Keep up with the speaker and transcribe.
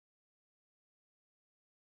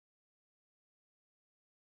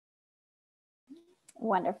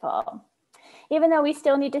Wonderful. Even though we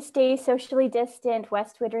still need to stay socially distant,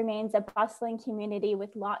 Westwood remains a bustling community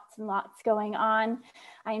with lots and lots going on.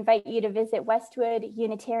 I invite you to visit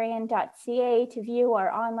westwoodunitarian.ca to view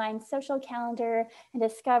our online social calendar and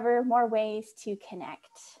discover more ways to connect.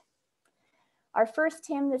 Our first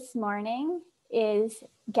hymn this morning is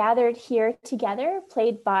Gathered Here Together,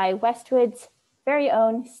 played by Westwood's very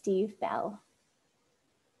own Steve Bell.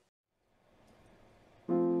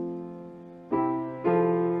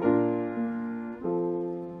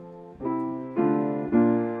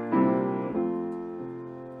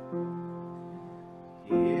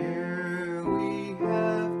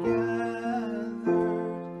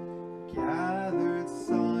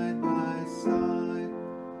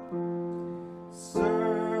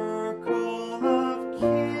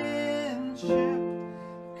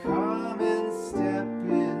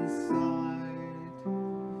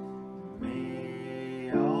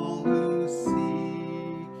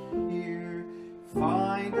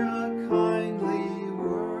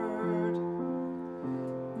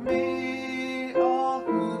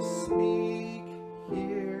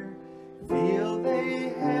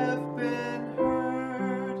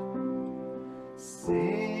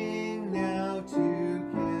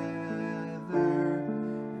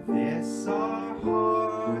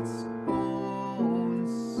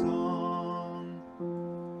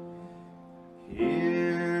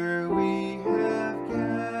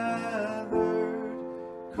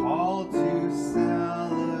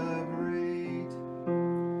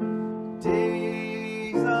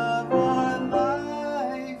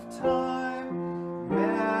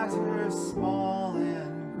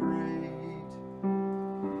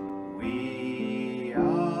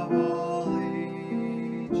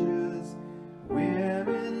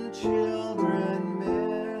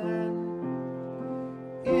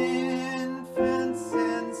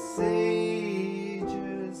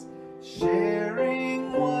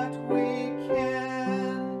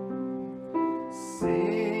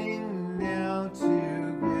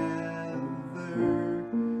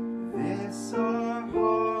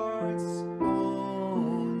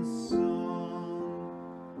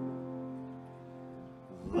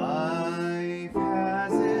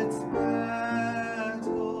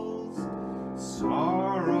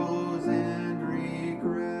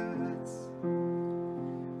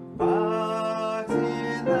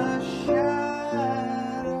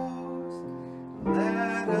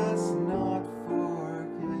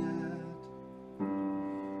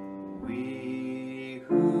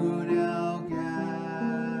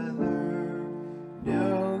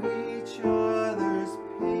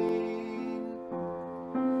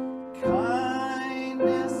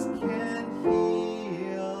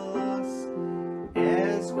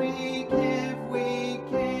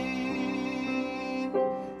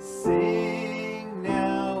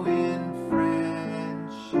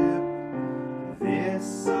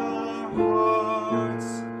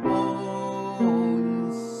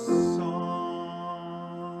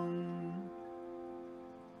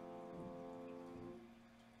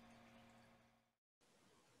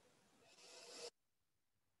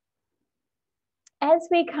 As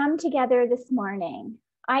we come together this morning,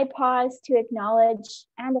 I pause to acknowledge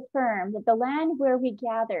and affirm that the land where we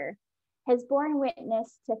gather has borne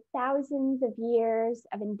witness to thousands of years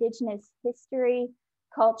of Indigenous history,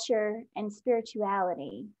 culture, and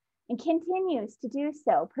spirituality, and continues to do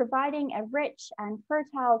so, providing a rich and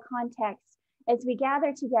fertile context as we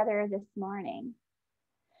gather together this morning.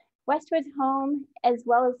 Westwood's home, as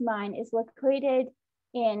well as mine, is located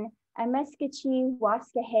in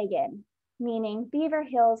Amiskitchi-Waskahagan, meaning Beaver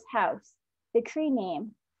Hills House, the Cree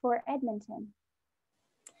name for Edmonton.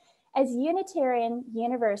 As Unitarian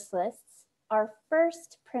Universalists, our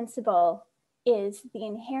first principle is the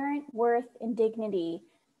inherent worth and dignity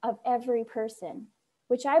of every person,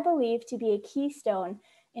 which I believe to be a keystone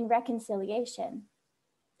in reconciliation.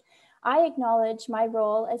 I acknowledge my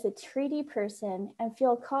role as a treaty person and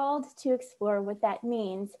feel called to explore what that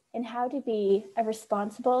means and how to be a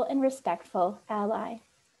responsible and respectful ally.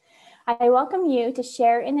 I welcome you to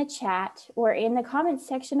share in the chat or in the comments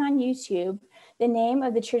section on YouTube the name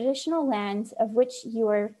of the traditional lands of which you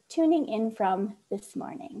are tuning in from this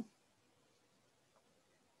morning.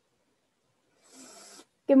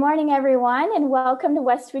 Good morning, everyone, and welcome to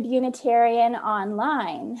Westwood Unitarian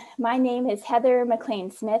Online. My name is Heather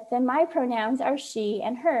MacLean-Smith, and my pronouns are she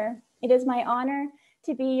and her. It is my honor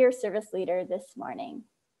to be your service leader this morning.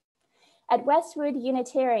 At Westwood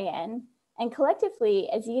Unitarian, and collectively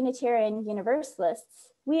as Unitarian Universalists,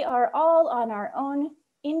 we are all on our own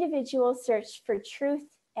individual search for truth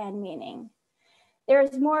and meaning. There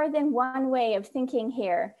is more than one way of thinking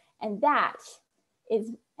here, and that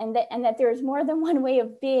and that there is more than one way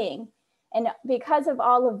of being. And because of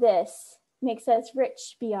all of this, makes us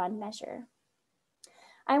rich beyond measure.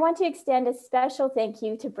 I want to extend a special thank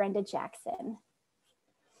you to Brenda Jackson.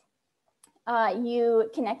 You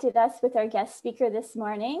connected us with our guest speaker this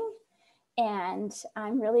morning, and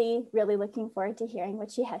I'm really, really looking forward to hearing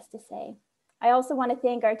what she has to say. I also want to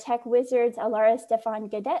thank our tech wizards, Ilara,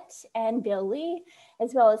 Stefaniuk-Gaudet, and Bill Lee,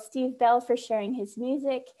 as well as Steve Bell for sharing his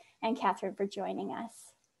music, and Cathryn for joining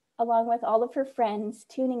us, along with all of her friends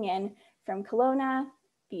tuning in from Kelowna,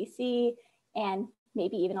 BC, and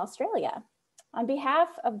maybe even Australia. On behalf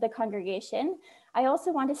of the congregation, I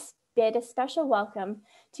also want to bid a special welcome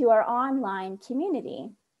to our online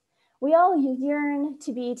community. We all yearn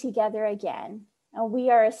to be together again, and we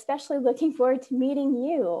are especially looking forward to meeting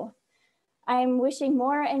you. I'm wishing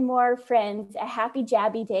more and more friends a happy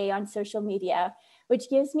Jabby Day on social media, which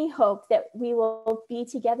gives me hope that we will be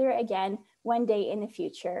together again one day in the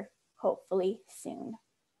future, hopefully soon.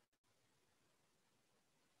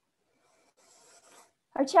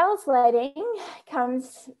 Our chalice lighting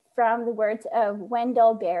comes from the words of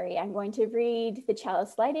Wendell Berry. I'm going to read the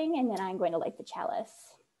chalice lighting, and then I'm going to light the chalice.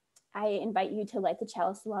 I invite you to light the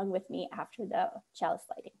chalice along with me after the chalice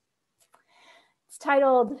lighting. It's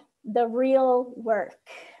titled, The Real Work.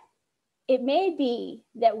 It may be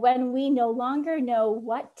that when we no longer know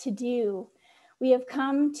what to do, we have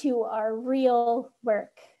come to our real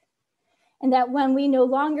work. And that when we no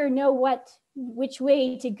longer know which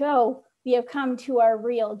way to go, we have come to our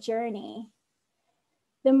real journey.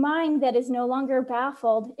 The mind that is no longer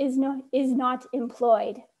baffled is not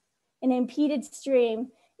employed. An impeded stream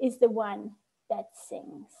is the one that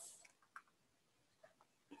sings.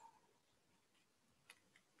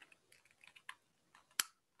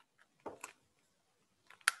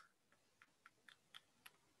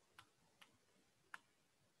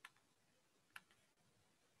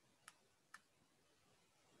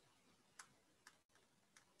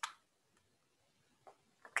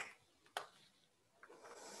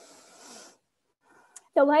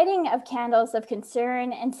 The lighting of candles of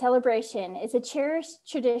concern and celebration is a cherished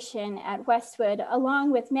tradition at Westwood,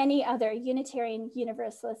 along with many other Unitarian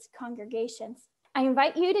Universalist congregations. I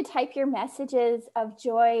invite you to type your messages of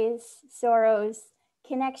joys, sorrows,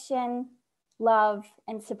 connection, love,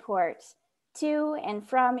 and support to and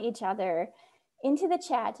from each other into the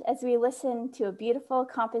chat as we listen to a beautiful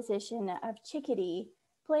composition of Chickadee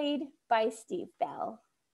played by Steve Bell.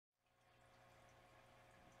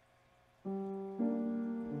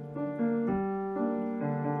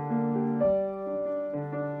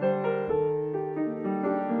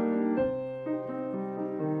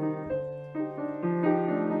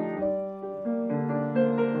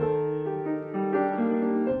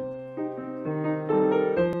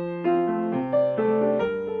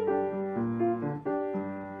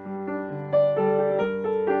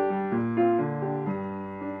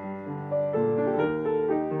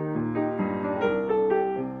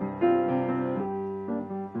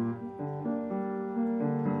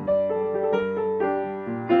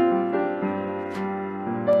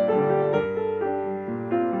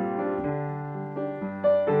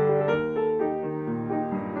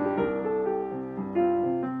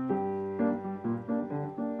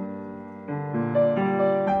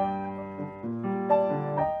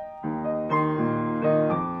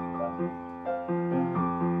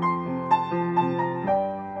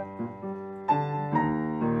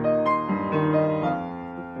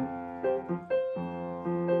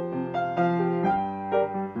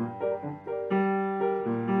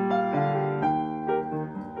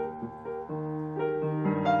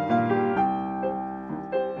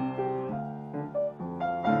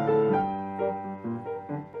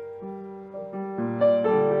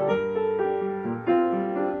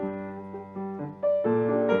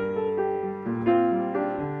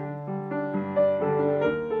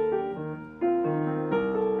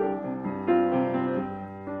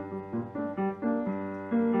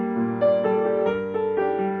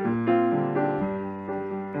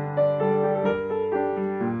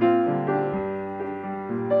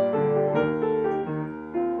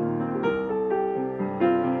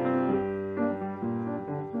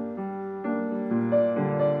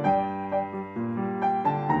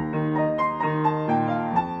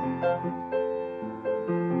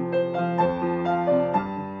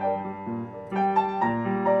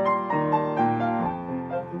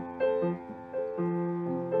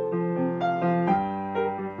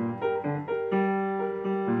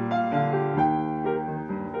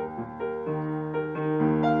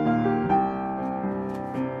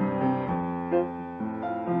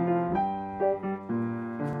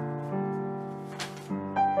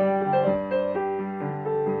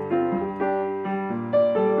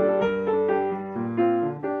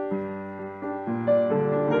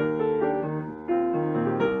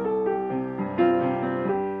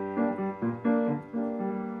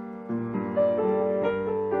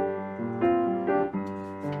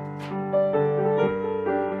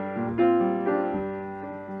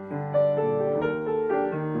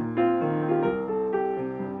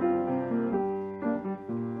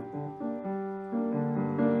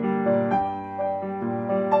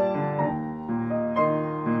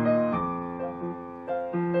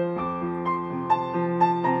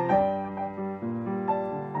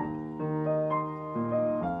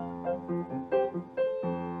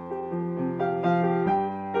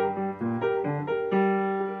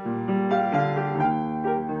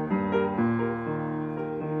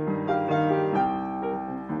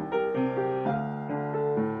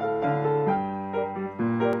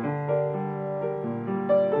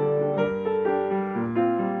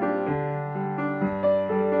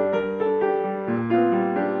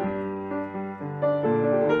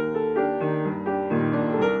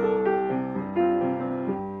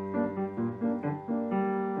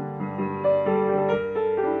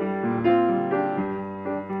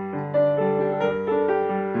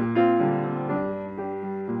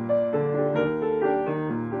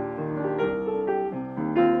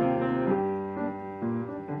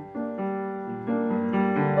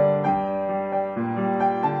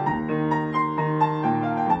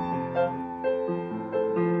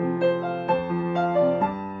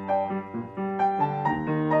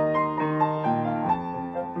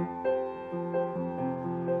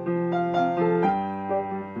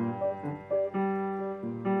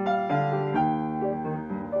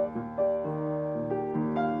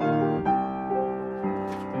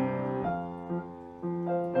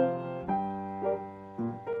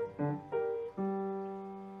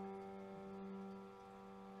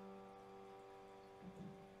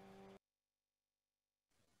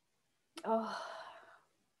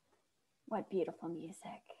 What beautiful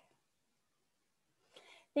music.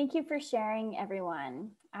 Thank you for sharing,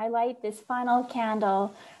 everyone. I light this final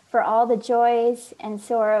candle for all the joys and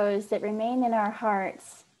sorrows that remain in our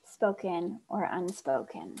hearts, spoken or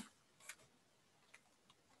unspoken.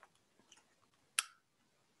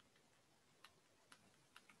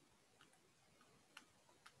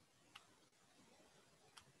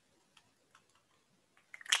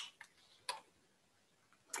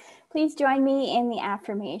 Please join me in the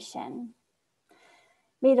affirmation.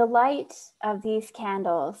 May the light of these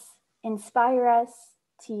candles inspire us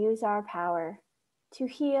to use our power, to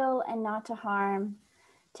heal and not to harm,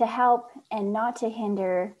 to help and not to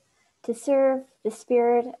hinder, to serve the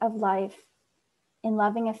spirit of life in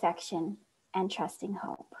loving affection and trusting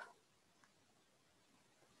hope.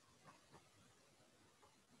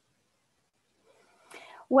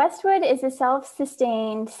 Westwood is a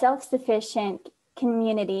self-sustained, self-sufficient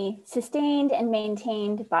community sustained and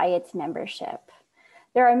maintained by its membership.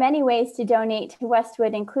 There are many ways to donate to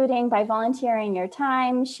Westwood, including by volunteering your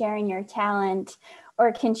time, sharing your talent,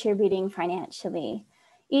 or contributing financially.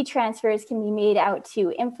 E-transfers can be made out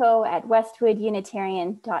to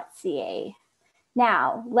info@westwoodunitarian.ca.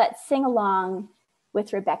 Now, let's sing along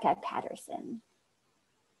with Rebecca Patterson.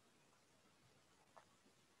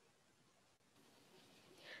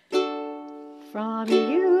 From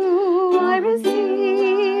you I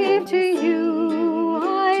receive, to you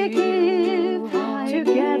I give,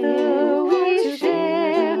 together we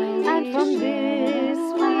share, and from this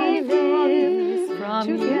we live. From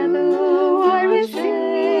together I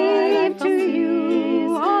receive, to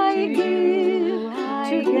you I give,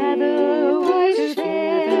 together we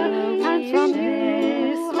share, and from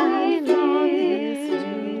this we live.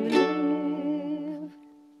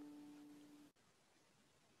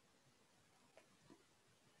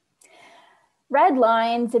 Red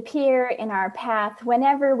lines appear in our path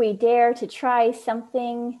whenever we dare to try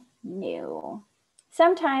something new.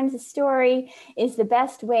 Sometimes a story is the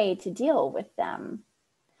best way to deal with them.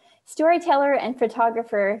 Storyteller and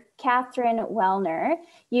photographer Cathryn Wellner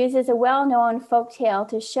uses a well-known folktale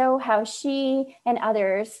to show how she and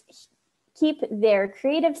others keep their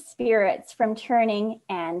creative spirits from turning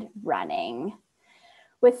and running.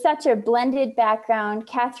 With such a blended background,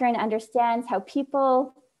 Cathryn understands how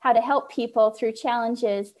to help people through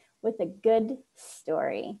challenges with a good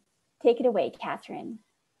story. Take it away, Cathryn.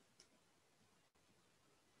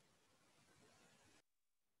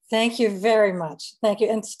 Thank you very much. Thank you.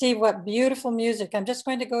 And Steve, what beautiful music. I'm just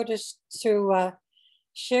going to go to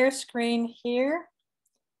share screen here,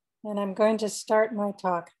 and I'm going to start my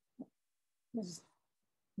talk. What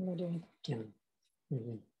am I doing?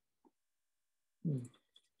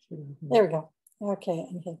 There we go. Okay,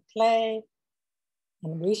 and hit play.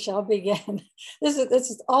 And we shall begin. This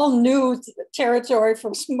is all new territory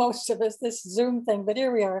for most of us, this Zoom thing, but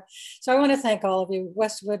here we are. So I want to thank all of you,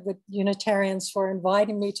 Westwood Unitarians, for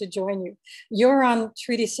inviting me to join you. You're on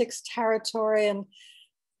Treaty 6 territory, and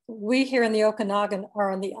we here in the Okanagan are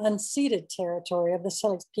on the unceded territory of the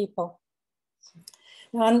Select people.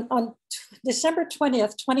 Now, on December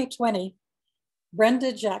 20th, 2020,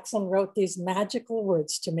 Brenda Jackson wrote these magical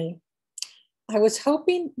words to me. I was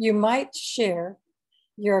hoping you might share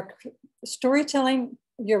your storytelling,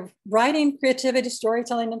 your writing, creativity,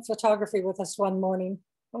 storytelling, and photography with us one morning.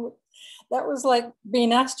 That was like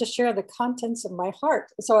being asked to share the contents of my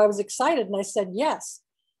heart. So I was excited and I said yes.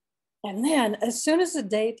 And then as soon as the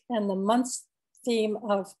date and the month's theme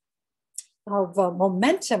of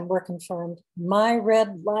momentum were confirmed, my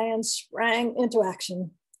red lion sprang into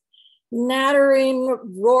action. Nattering,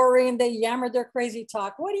 roaring, they yammered their crazy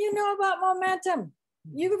talk. What do you know about momentum?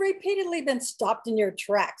 You've repeatedly been stopped in your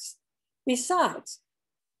tracks. Besides,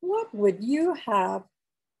 what would you have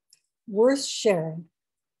worth sharing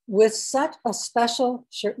with such a special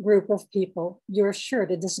group of people? You're sure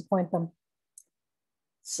to disappoint them.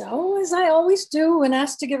 So, as I always do when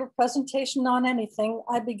asked to give a presentation on anything,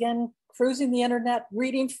 I began cruising the internet,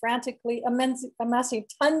 reading frantically, amassing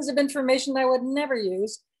tons of information I would never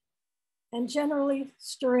use, and generally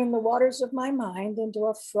stirring the waters of my mind into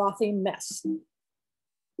a frothy mess.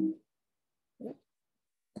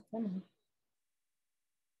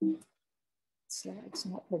 Slide's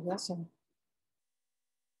not progressing.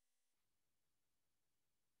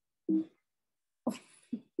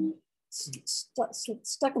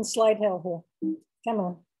 Stuck in slide hell here. Come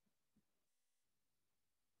on.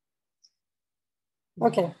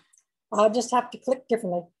 Okay, I'll just have to click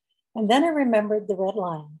differently. And then I remembered The Red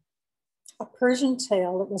Lion, a Persian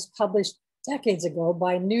tale that was published decades ago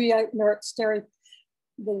by New York storyteller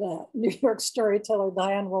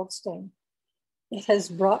Diane Wolfstein. It has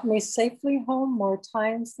brought me safely home more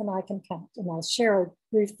times than I can count, and I'll share a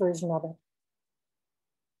brief version of it.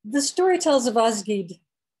 The story tells of Azgid,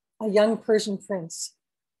 a young Persian prince.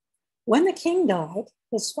 When the king died,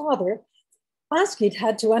 his father, Azgid,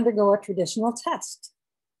 had to undergo a traditional test.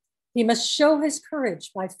 He must show his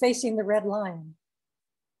courage by facing the red lion.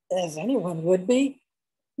 As anyone would be,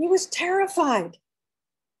 he was terrified.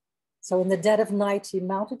 So in the dead of night, he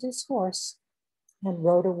mounted his horse and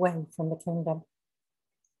rode away from the kingdom.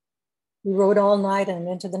 He rode all night and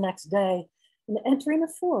into the next day, and entering a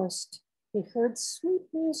forest, he heard sweet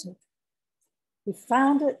music. He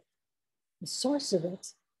found it, the source of it,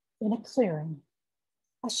 in a clearing.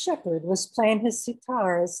 A shepherd was playing his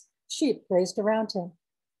sitar as sheep grazed around him.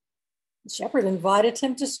 The shepherd invited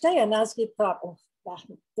him to stay, and Azgid thought, oh,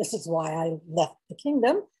 this is why I left the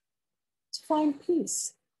kingdom, to find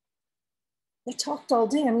peace. They talked all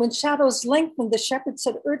day, and when shadows lengthened, the shepherd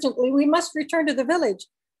said urgently, we must return to the village.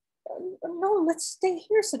 No, let's stay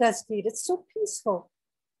here, said Azgid. It's so peaceful.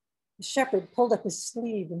 The shepherd pulled up his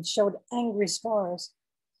sleeve and showed angry scars.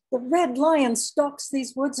 The red lion stalks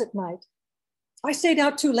these woods at night. I stayed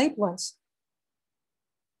out too late once.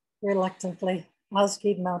 Reluctantly,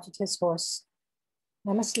 Azgid mounted his horse.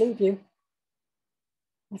 I must leave you.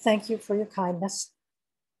 I thank you for your kindness.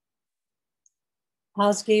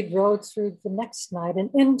 Azgid rode through the next night and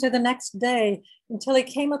into the next day until he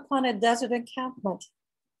came upon a desert encampment.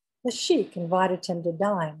 The sheik invited him to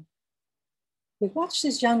dine. He watched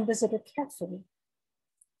his young visitor carefully.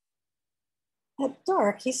 At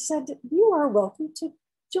dark, he said, you are welcome to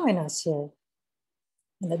join us here.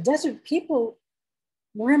 And the desert people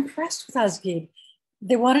were impressed with Azgid.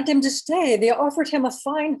 They wanted him to stay. They offered him a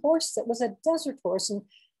fine horse that was a desert horse and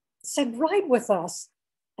said, ride with us.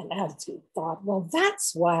 And Azgid thought, well,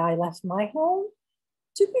 that's why I left my home,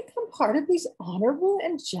 to become part of these honorable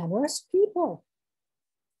and generous people.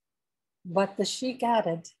 But the sheik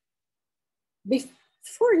added,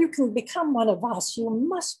 before you can become one of us, you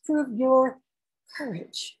must prove your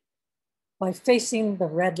courage by facing the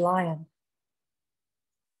red lion.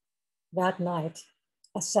 That night,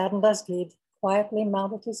 a saddened Azgid quietly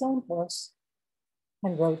mounted his own horse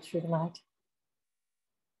and rode through the night.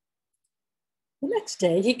 The next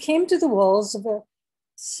day, he came to the walls of a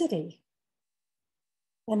city,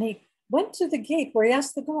 and he went to the gate where he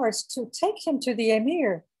asked the guards to take him to the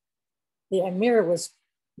emir. The emir was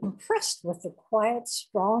impressed with the quiet,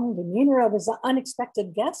 strong demeanor of his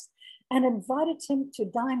unexpected guest and invited him to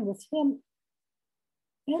dine with him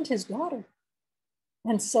and his daughter,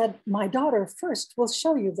 and said, my daughter first will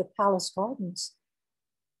show you the palace gardens.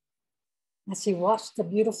 As he watched the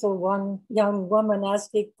beautiful young woman,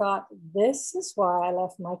 Azgid thought, this is why I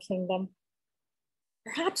left my kingdom.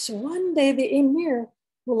 Perhaps one day the emir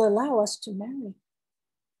will allow us to marry.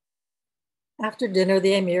 After dinner,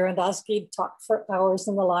 the emir and Azgid talked for hours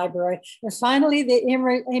in the library. And finally, the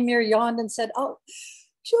emir yawned and said, I'll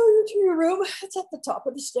show you to your room. It's at the top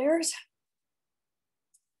of the stairs.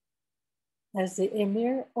 As the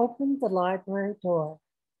emir opened the library door,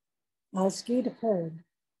 Azgid heard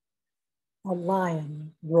a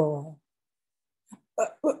lion roar.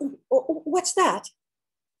 What's that?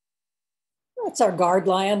 It's our guard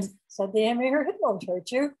lion, said the emir. It won't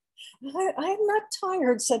hurt you. I'm not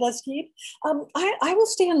tired, said Azgid. I will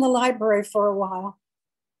stay in the library for a while.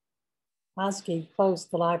 Azgid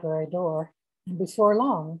closed the library door, and before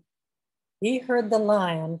long, he heard the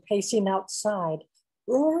lion pacing outside,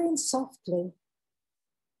 roaring softly.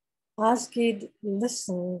 Azgid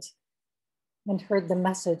listened and heard the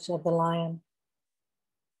message of the lion.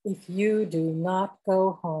 If you do not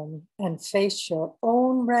go home and face your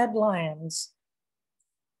own red lions,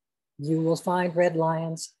 you will find red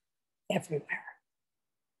lions everywhere.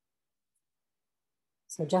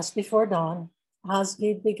 So just before dawn,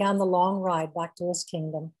 Azgid began the long ride back to his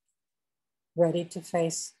kingdom, ready to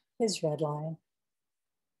face his red lion.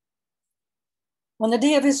 On the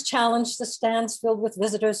day of his challenge, the stands filled with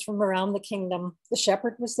visitors from around the kingdom. The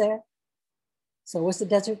shepherd was there. So was the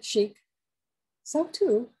desert sheik. So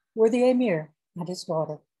too were the emir and his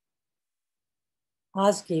daughter.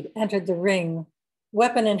 Azgid entered the ring,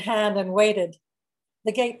 weapon in hand, and waited.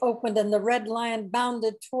 The gate opened and the red lion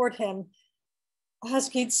bounded toward him.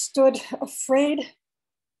 Azgid stood afraid,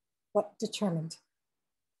 but determined.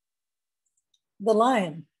 The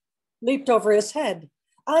lion leaped over his head.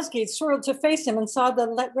 Azgid swirled to face him and saw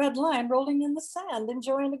the red lion rolling in the sand,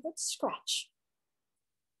 enjoying a good scratch.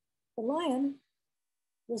 The lion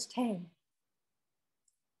was tame.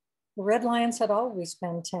 The red lions had always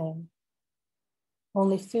been tame.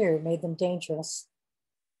 Only fear made them dangerous.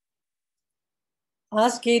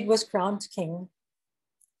 Azgid was crowned king.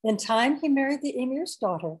 In time, he married the emir's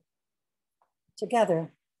daughter.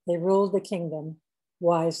 Together, they ruled the kingdom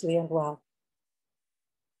wisely and well.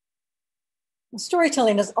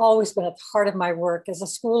 Storytelling has always been at the heart of my work as a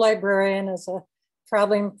school librarian, as a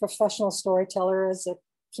traveling professional storyteller, as a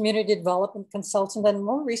community development consultant, and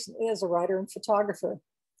more recently as a writer and photographer.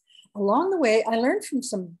 Along the way, I learned from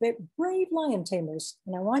some brave lion tamers,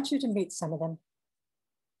 and I want you to meet some of them.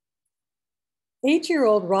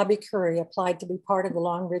 8-year-old Robbie Curry applied to be part of the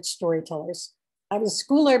Long Ridge Storytellers. I was a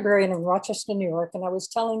school librarian in Rochester, New York, and I was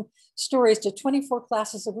telling stories to 24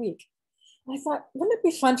 classes a week. I thought, wouldn't it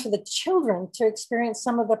be fun for the children to experience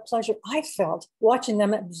some of the pleasure I felt watching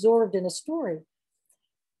them absorbed in a story?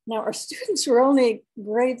 Now, our students were only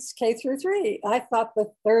grades K through 3. I thought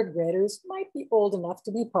the 3rd graders might be old enough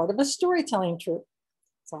to be part of a storytelling troupe.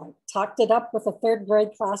 So I talked it up with the 3rd grade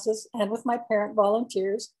classes and with my parent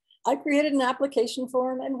volunteers. I created an application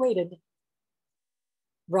form and waited.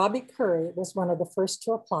 Robbie Curry was one of the first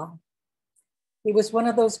to apply. He was one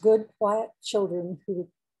of those good, quiet children who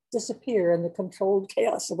disappear in the controlled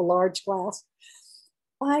chaos of a large class.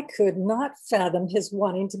 I could not fathom his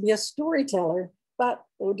wanting to be a storyteller. But,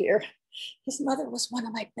 oh dear, his mother was one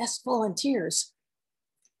of my best volunteers.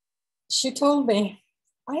 She told me,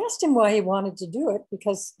 I asked him why he wanted to do it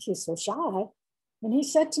because he's so shy. And he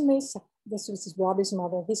said to me, this was Robbie's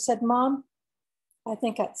mother, he said, Mom, I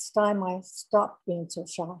think it's time I stopped being so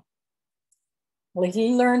shy. Well,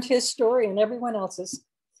 he learned his story and everyone else's.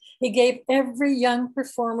 He gave every young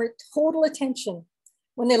performer total attention.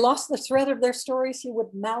 When they lost the thread of their stories, he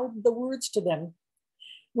would mouth the words to them.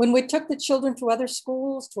 When we took the children to other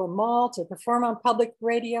schools, to a mall, to perform on public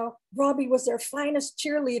radio, Robbie was their finest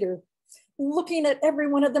cheerleader, looking at every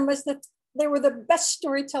one of them as if they were the best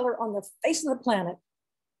storyteller on the face of the planet.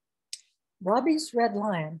 Robbie's red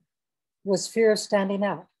lion was fear of standing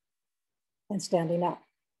out and standing up.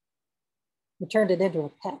 We turned it into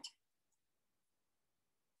a pet.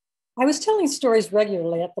 I was telling stories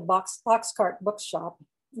regularly at the Boxcart Bookshop,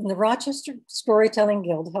 and the Rochester Storytelling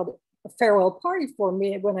Guild held a farewell party for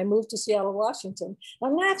me when I moved to Seattle, Washington. Now,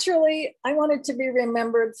 naturally, I wanted to be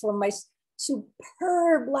remembered for my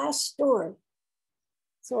superb last story.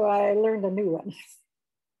 So I learned a new one.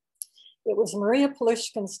 It was Maria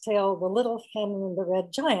Palushkin's tale, The Little Hen and the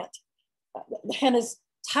Red Giant. The hen is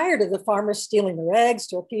tired of the farmers stealing her eggs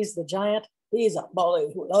to appease the giant. He's a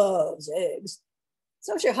bully who loves eggs.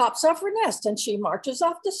 So she hops off her nest and she marches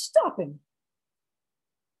off to stop him.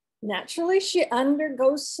 Naturally, she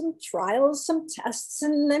undergoes some trials, some tests,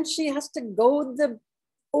 and then she has to goad the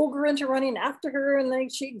ogre into running after her, and then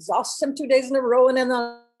she exhausts him 2 days in a row, and then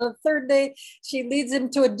on the 3rd day, she leads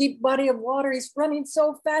him to a deep body of water. He's running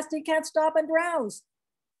so fast he can't stop and drowns.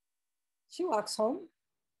 She walks home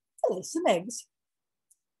to lay some eggs.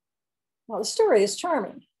 Now, the story is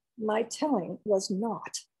charming. My telling was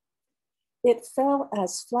not. It fell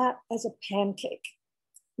as flat as a pancake.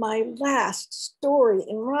 My last story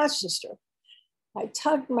in Rochester. I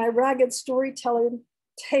tugged my ragged storytelling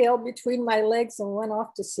tail between my legs and went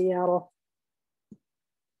off to Seattle.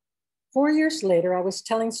 4 years later, I was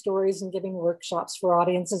telling stories and giving workshops for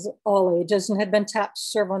audiences of all ages and had been tapped to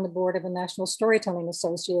serve on the board of a National Storytelling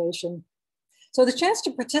Association. So the chance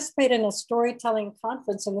to participate in a storytelling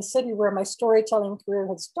conference in the city where my storytelling career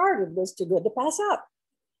had started was too good to pass up.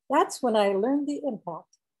 That's when I learned the impact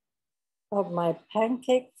of my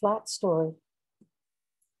pancake flat story.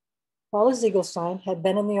 Paula Ziegelstein had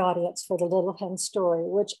been in the audience for the Little Hen story,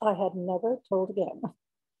 which I had never told again.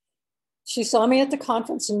 She saw me at the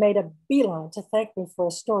conference and made a beeline to thank me for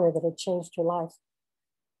a story that had changed her life.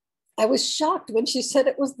 I was shocked when she said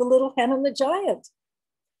it was The Little Hen and the Giant.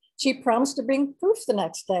 She promised to bring proof the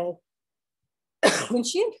next day. When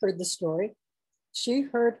she had heard the story, she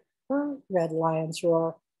heard her red lions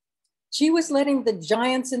roar. She was letting the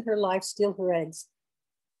giants in her life steal her eggs.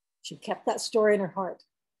 She kept that story in her heart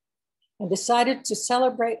and decided to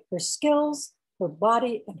celebrate her skills, her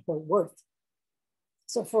body, and her worth.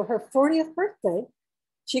 So for her 40th birthday,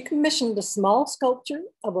 she commissioned a small sculpture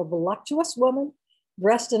of a voluptuous woman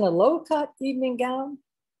dressed in a low-cut evening gown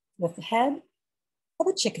with the head of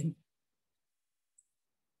a chicken.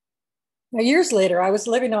 Now, years later, I was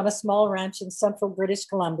living on a small ranch in central British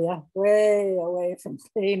Columbia, way away from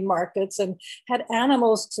main markets, and had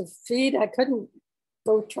animals to feed. I couldn't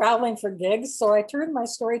go traveling for gigs, so I turned my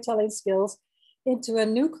storytelling skills into a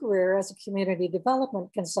new career as a community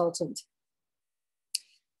development consultant.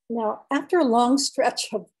 Now, after a long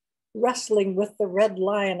stretch of wrestling with the red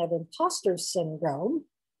lion of imposter syndrome,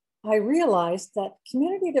 I realized that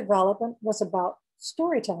community development was about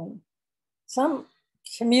storytelling. Some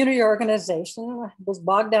community organization was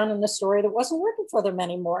bogged down in a story that wasn't working for them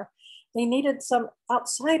anymore. They needed some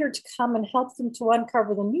outsider to come and help them to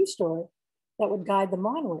uncover the new story that would guide them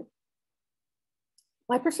onward.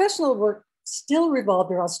 My professional work still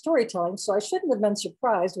revolved around storytelling, so I shouldn't have been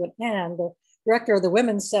surprised when Anne, the director of the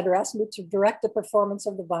Women's Center, asked me to direct a performance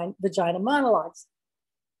of the Vagina Monologues.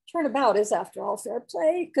 Turnabout is, after all, fair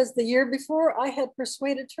play, because the year before I had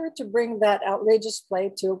persuaded her to bring that outrageous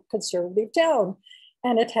play to a conservative town,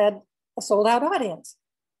 and it had a sold-out audience.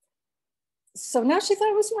 So now she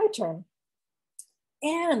thought it was my turn.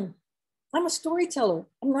 Anne, I'm a storyteller.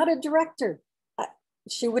 I'm not a director.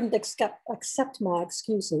 She wouldn't accept my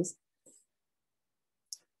excuses.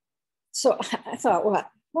 So I thought, what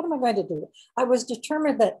am I going to do? I was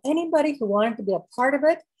determined that anybody who wanted to be a part of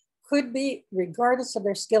it could be, regardless of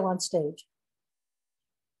their skill on stage.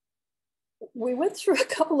 We went through a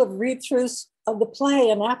couple of read-throughs of the play,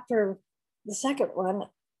 and after the second one,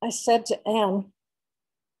 I said to Anne,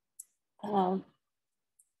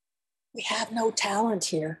 we have no talent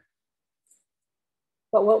here.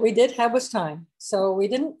 But what we did have was time. So we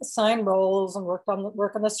didn't assign roles and work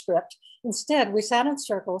on the script. Instead, we sat in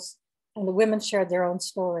circles and the women shared their own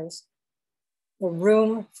stories. The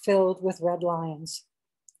room filled with red lions.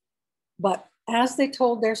 But as they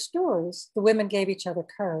told their stories, the women gave each other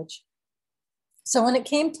courage. So when it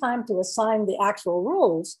came time to assign the actual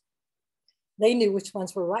roles, they knew which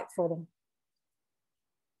ones were right for them.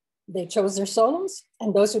 They chose their solos,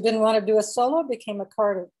 and those who didn't want to do a solo became a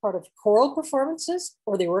part of choral performances,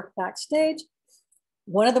 or they worked backstage.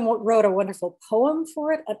 One of them wrote a wonderful poem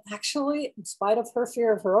for it, and actually, in spite of her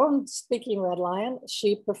fear of her own speaking red lion,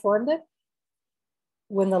 she performed it.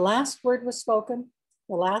 When the last word was spoken,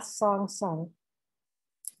 the last song sung,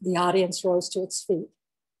 the audience rose to its feet,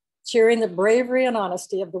 cheering the bravery and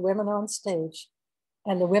honesty of the women on stage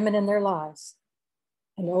and the women in their lives.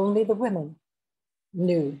 And only the women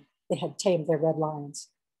knew they had tamed their red lions.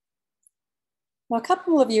 Now, a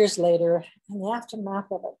couple of years later, in the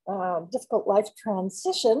aftermath of a difficult life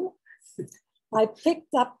transition, I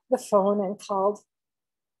picked up the phone and called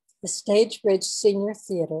the Stagebridge Senior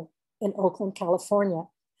Theater in Oakland, California.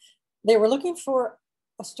 They were looking for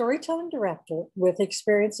a storytelling director with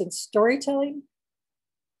experience in storytelling,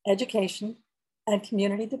 education, and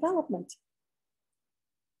community development.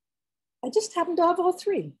 I just happened to have all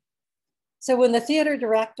three. So when the theater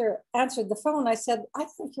director answered the phone, I said, I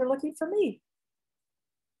think you're looking for me.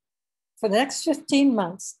 For the next 15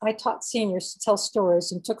 months, I taught seniors to tell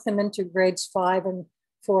stories and took them into grades 5 and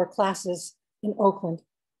 4 classes in Oakland.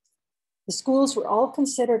 The schools were all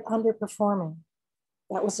considered underperforming.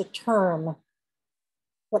 That was a term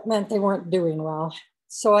that meant they weren't doing well.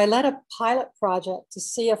 So I led a pilot project to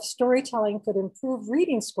see if storytelling could improve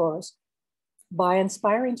reading scores by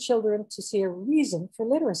inspiring children to see a reason for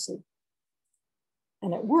literacy.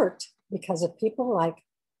 And it worked because of people like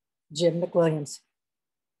Jim McWilliams.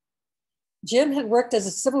 Jim had worked as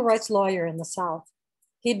a civil rights lawyer in the South.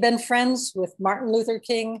 He'd been friends with Martin Luther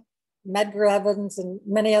King, Medgar Evans, and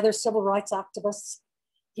many other civil rights activists.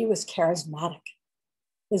 He was charismatic.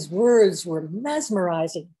 His words were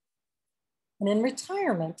mesmerizing. And in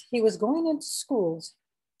retirement, he was going into schools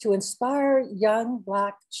to inspire young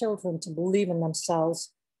Black children to believe in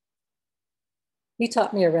themselves. He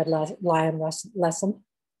taught me a red lion lesson.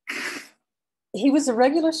 He was a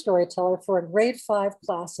regular storyteller for a grade 5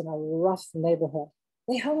 class in a rough neighborhood.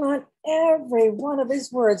 They hung on every one of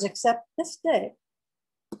his words except this day.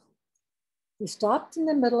 He stopped in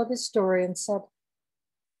the middle of his story and said,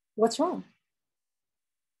 "What's wrong?"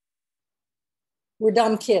 "We're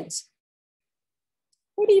dumb kids."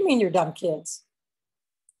 "What do you mean you're dumb kids?"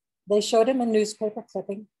 They showed him a newspaper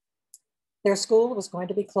clipping. Their school was going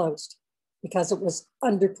to be closed because it was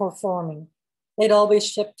underperforming. They'd all be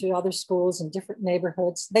shipped to other schools in different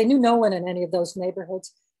neighborhoods. They knew no one in any of those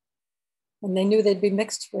neighborhoods. And they knew they'd be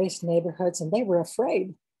mixed race neighborhoods, and they were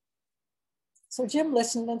afraid. So Jim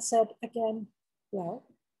listened and said again, "Well,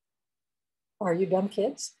 are you dumb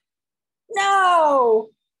kids?"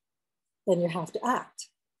 "No!" "Then you have to act."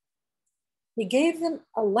 He gave them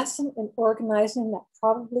a lesson in organizing that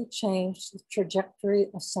probably changed the trajectory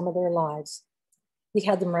of some of their lives. He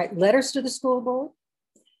had them write letters to the school board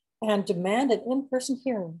and demand an in-person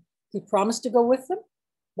hearing. He promised to go with them,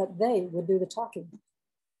 but they would do the talking.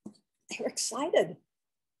 They were excited.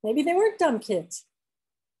 Maybe they weren't dumb kids.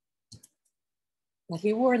 But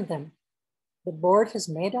he warned them, the board has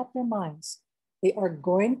made up their minds. They are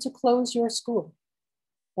going to close your school,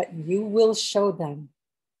 but you will show them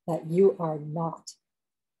that you are not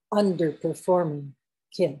underperforming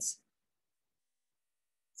kids.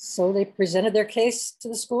 So they presented their case to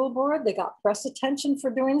the school board. They got press attention for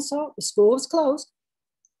doing so. The school was closed,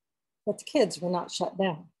 but the kids were not shut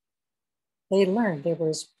down. They learned they were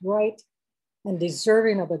as bright and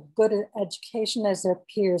deserving of a good education as their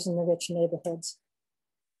peers in the rich neighborhoods.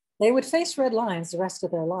 They would face red lines the rest of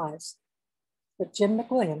their lives, but Jim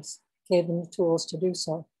McWilliams gave them the tools to do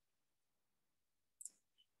so.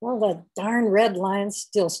 Well, the darn red lines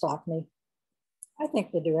still stalk me. I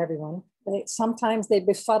think they do everyone. Sometimes they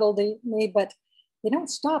befuddle me, but they don't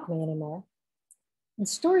stop me anymore. And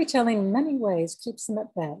storytelling in many ways keeps them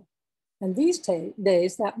at bay. And these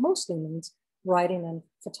days, that mostly means writing and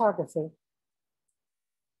photography.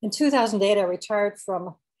 In 2008, I retired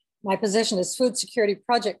from my position as food security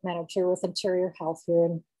project manager with Interior Health here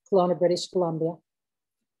in Kelowna, British Columbia.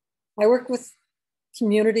 I worked with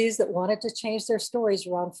communities that wanted to change their stories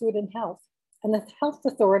around food and health. And the health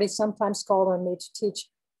authority sometimes called on me to teach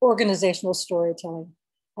organizational storytelling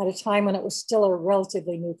at a time when it was still a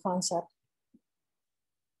relatively new concept.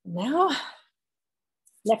 Now,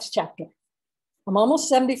 next chapter. I'm almost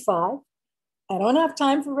 75. I don't have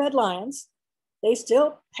time for red lions. They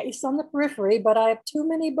still pace on the periphery, but I have too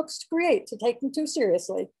many books to create to take them too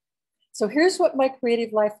seriously. So here's what my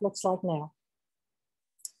creative life looks like now.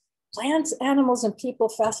 Plants, animals, and people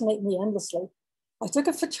fascinate me endlessly. I took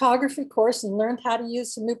a photography course and learned how to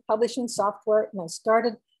use some new publishing software, and I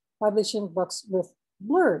started publishing books with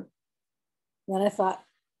Blurb. Then I thought,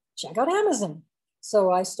 check out Amazon.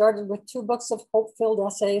 So I started with 2 books of hope-filled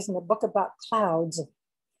essays and a book about clouds.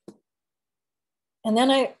 And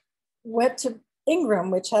then I went to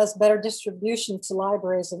Ingram, which has better distribution to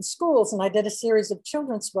libraries and schools, and I did a series of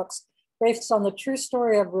children's books based on the true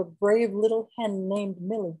story of a brave little hen named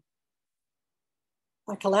Millie.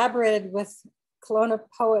 I collaborated with Kelowna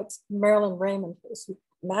poet Marilyn Raymond for some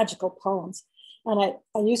magical poems. And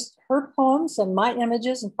I used her poems and my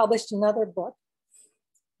images and published another book.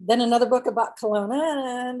 Then another book about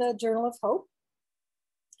Kelowna and a journal of hope.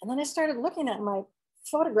 And then I started looking at my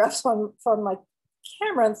photographs from my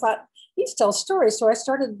camera and thought, these tell stories. So I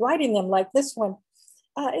started writing them like this one.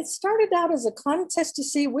 It started out as a contest to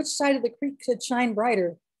see which side of the creek could shine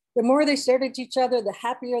brighter. The more they stared at each other, the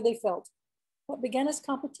happier they felt. What began as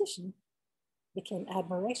competition became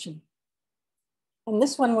admiration. And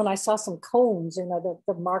this one, when I saw some cones,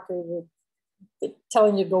 the marker would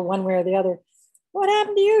telling you to go one way or the other. What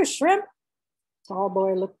happened to you, shrimp? Tall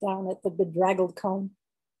boy looked down at the bedraggled cone.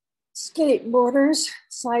 Skateboarders,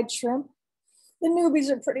 sighed Shrimp. The newbies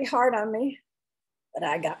are pretty hard on me, but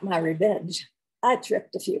I got my revenge. I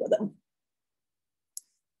tripped a few of them.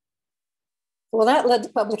 Well, that led to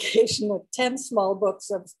publication of 10 small books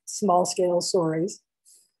of small-scale stories.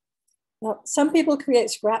 Now, some people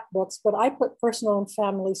create scrapbooks, but I put personal and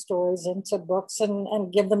family stories into books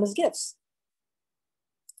and give them as gifts.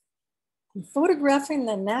 And photographing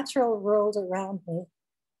the natural world around me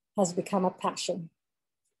has become a passion.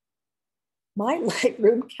 My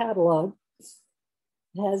Lightroom catalog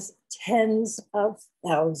has tens of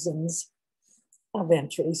thousands of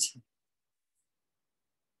entries.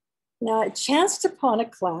 Now, I chanced upon a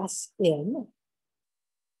class in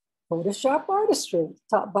Photoshop artistry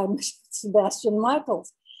taught by Sebastian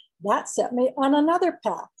Michaels. That set me on another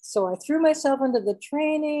path. So I threw myself into the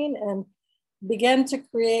training and began to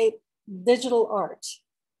create digital art.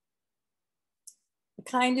 The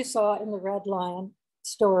kind you saw in the Red Lion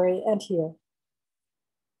story and here.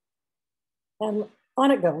 And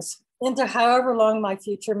on it goes into however long my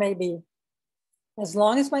future may be. As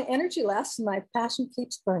long as my energy lasts and my passion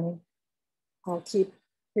keeps burning, I'll keep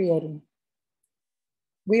creating.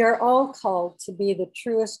 We are all called to be the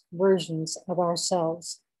truest versions of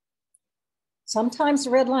ourselves. Sometimes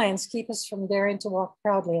the red lions keep us from daring to walk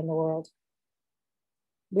proudly in the world.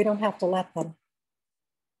 We don't have to let them.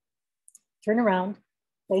 Turn around,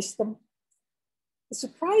 face them. The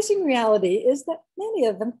surprising reality is that many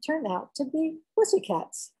of them turn out to be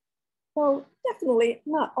pussycats, though definitely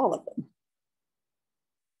not all of them.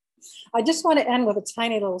 I just want to end with a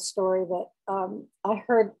tiny little story that I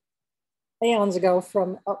heard eons ago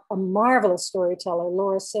from a marvelous storyteller,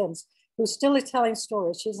 Laura Sims, who's still telling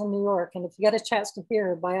stories. She's in New York, and if you get a chance to hear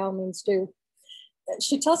her, by all means do.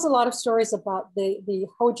 She tells a lot of stories about the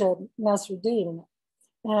Hoja Nasruddin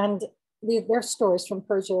and their stories from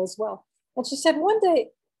Persia as well. And she said one day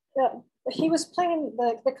he was playing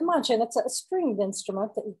the Comanche, and it's a stringed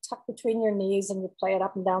instrument that you tuck between your knees and you play it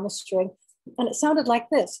up and down the string. And it sounded like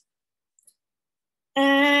this.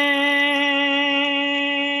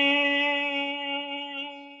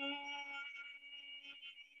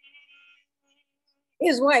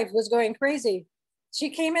 His wife was going crazy. she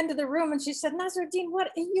came into the room and she said, Nasruddin, what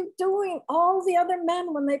are you doing? All the other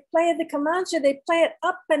men, when they play the Comanche, they play it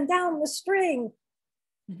up and down the string.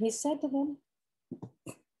 And he said to them,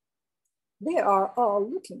 they are all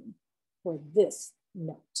looking for this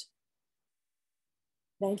note.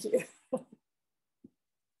 Thank you.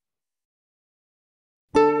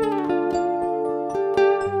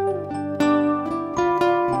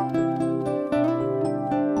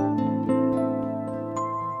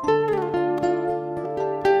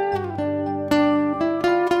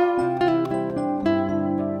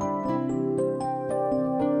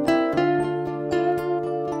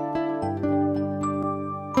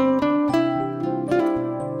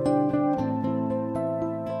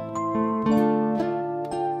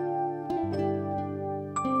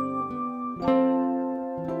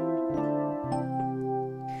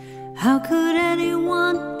 How could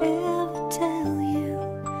anyone ever tell you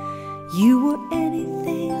you were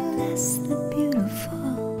anything less than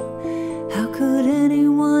beautiful? How could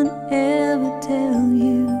anyone ever tell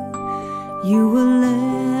you you were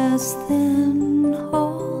less than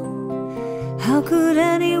whole? How could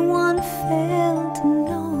anyone fail to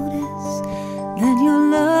notice that your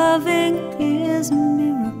loving is a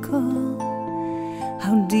miracle?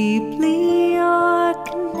 How deeply you're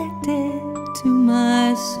connected to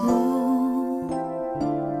my soul.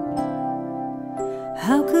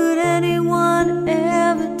 How could anyone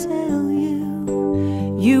ever tell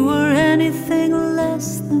you you were anything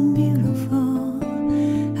less than beautiful?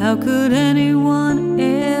 How could anyone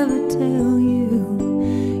ever tell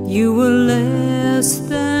you you were less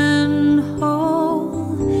than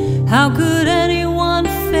whole? How could anyone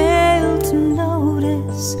fail to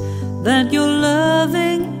notice that your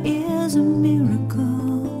loving is a miracle?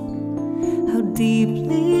 How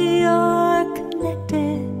deeply you're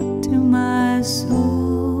connected to my soul.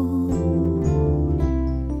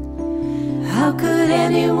 How could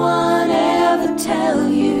anyone ever tell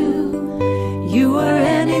you you were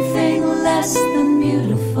anything less than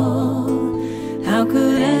beautiful? How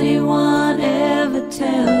could anyone ever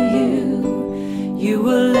tell you you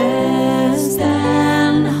were less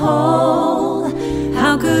than whole?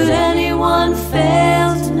 How could anyone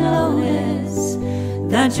fail to notice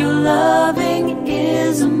that your loving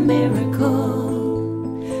is a miracle?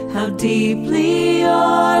 How deeply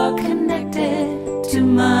you're connected to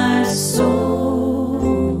my soul.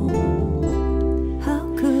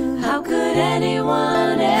 How could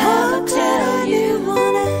anyone ever tell you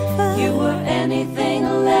you were anything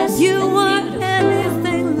less than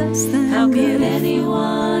beautiful? How could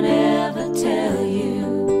anyone ever tell you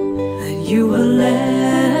that you were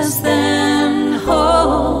less than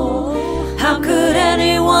whole? How could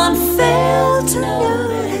anyone fail to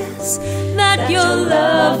notice that your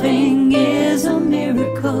loving is a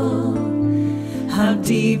miracle? How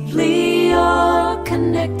deeply you're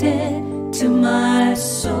connected to my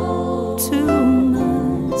soul, to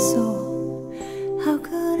my soul. How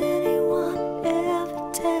could anyone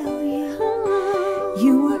ever tell you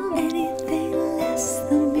you were anything less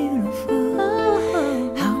than beautiful?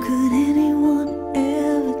 How could anyone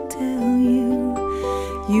ever tell you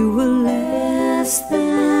you were less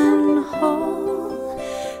than whole?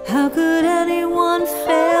 How could anyone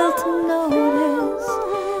fail to notice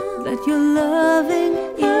that your loving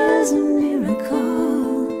is a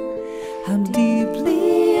miracle? How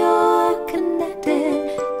deeply you're connected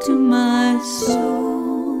to my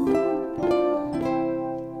soul.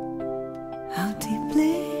 How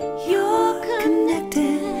deeply you're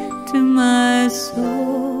connected to my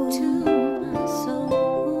soul. To my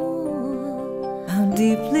soul. How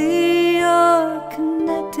deeply you're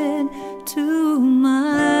connected to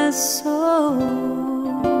my soul.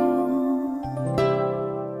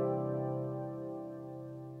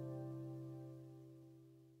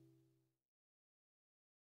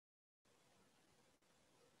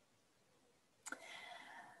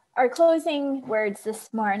 Our closing words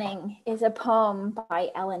this morning is a poem by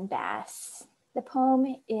Ellen Bass. The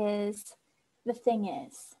poem is The Thing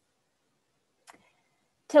Is.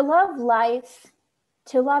 To love life,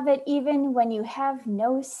 to love it even when you have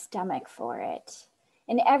no stomach for it,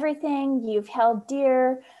 and everything you've held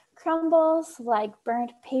dear crumbles like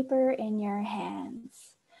burnt paper in your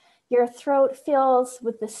hands. Your throat fills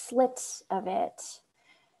with the slit of it.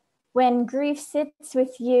 When grief sits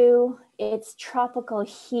with you, its tropical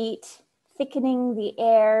heat thickening the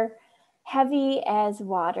air, heavy as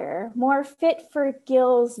water, more fit for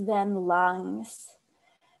gills than lungs.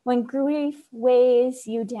 When grief weighs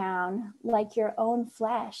you down like your own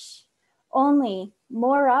flesh, only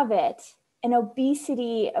more of it, an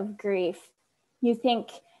obesity of grief, you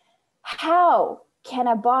think, how can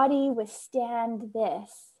a body withstand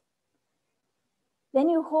this? Then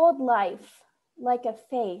you hold life like a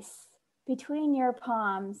face between your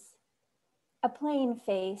palms, a plain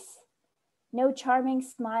face, no charming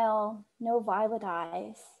smile, no violet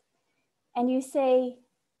eyes. And you say,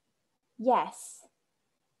 yes,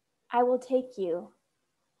 I will take you.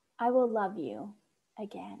 I will love you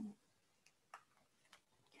again.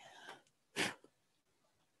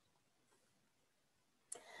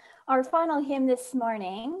 Our final hymn this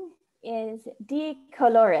morning is De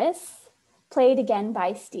Coloris, played again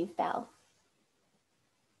by Steve Bell.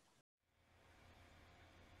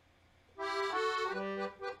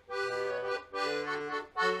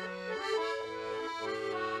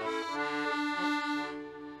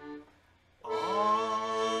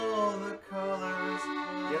 All the colors,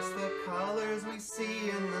 yes, the colors we see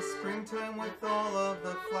in the springtime with all of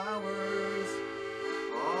the flowers.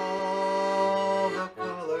 All the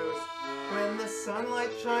colors, when the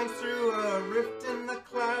sunlight shines through a rift in the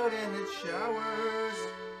cloud and it showers.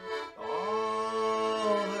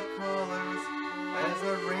 All the colors, as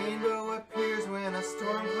a rainbow appears when a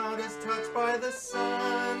storm cloud is touched by the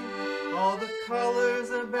sun. All the colors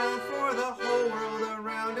abound for the whole world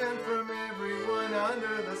around and from everyone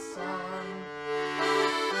under the sun.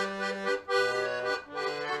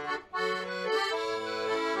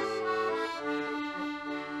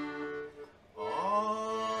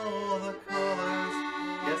 All the colors,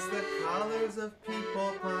 yes, the colors of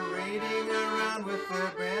people parading around with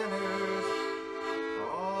their banners.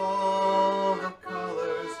 All the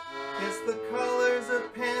colors, yes, the colors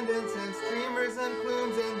of pendants and streamers and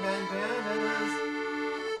plumes and bandanas.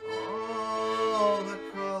 All the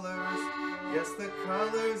colors, yes, the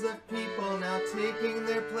colors of people now taking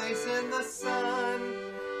their place in the sun.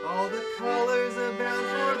 All the colors abound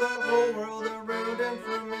for the whole world around and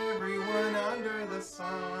from everyone under the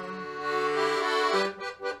sun.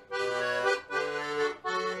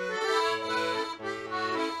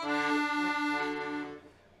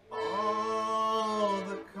 All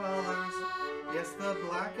the colors, yes, the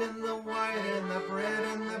black and the white and the red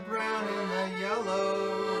and the brown and the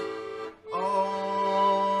yellow.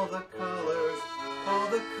 All the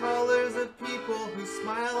colors of people who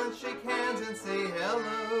smile and shake hands and say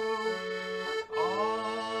hello.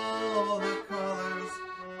 All the colors,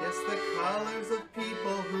 yes, the colors of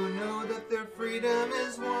people who know that their freedom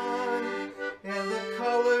is won. And the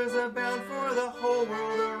colors abound for the whole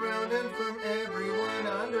world around and from everyone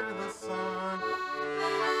under the sun.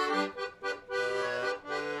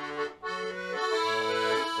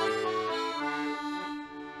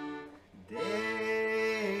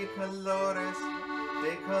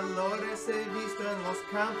 De colores he visto en los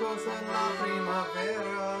campos en la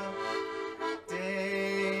primavera.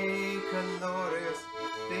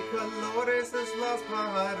 De colores es los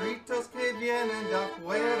pajaritos que vienen de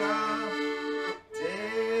afuera.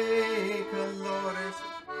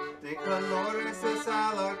 De colores es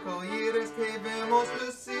al arcoíris que vemos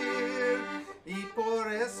lucir. Y por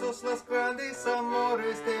eso los grandes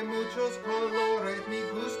amores de muchos colores me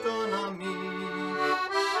gustan a mí.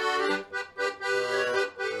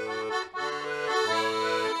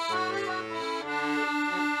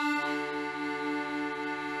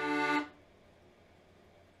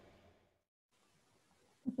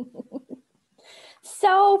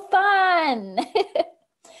 So fun!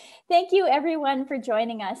 Thank you everyone for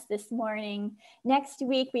joining us this morning. Next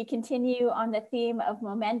week, we continue on the theme of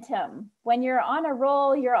momentum. When you're on a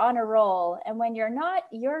roll, you're on a roll. And when you're not,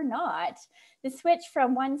 you're not. The switch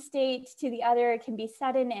from one state to the other can be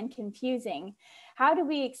sudden and confusing. How do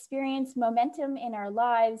we experience momentum in our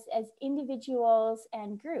lives as individuals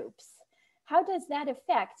and groups? How does that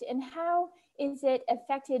affect, and how is it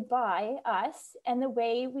affected by us and the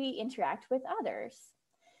way we interact with others?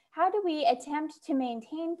 How do we attempt to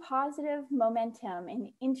maintain positive momentum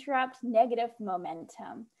and interrupt negative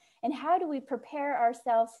momentum? And how do we prepare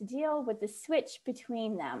ourselves to deal with the switch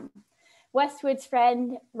between them? Westwood's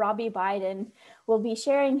friend, Robbie Biden, will be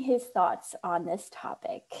sharing his thoughts on this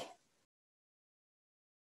topic.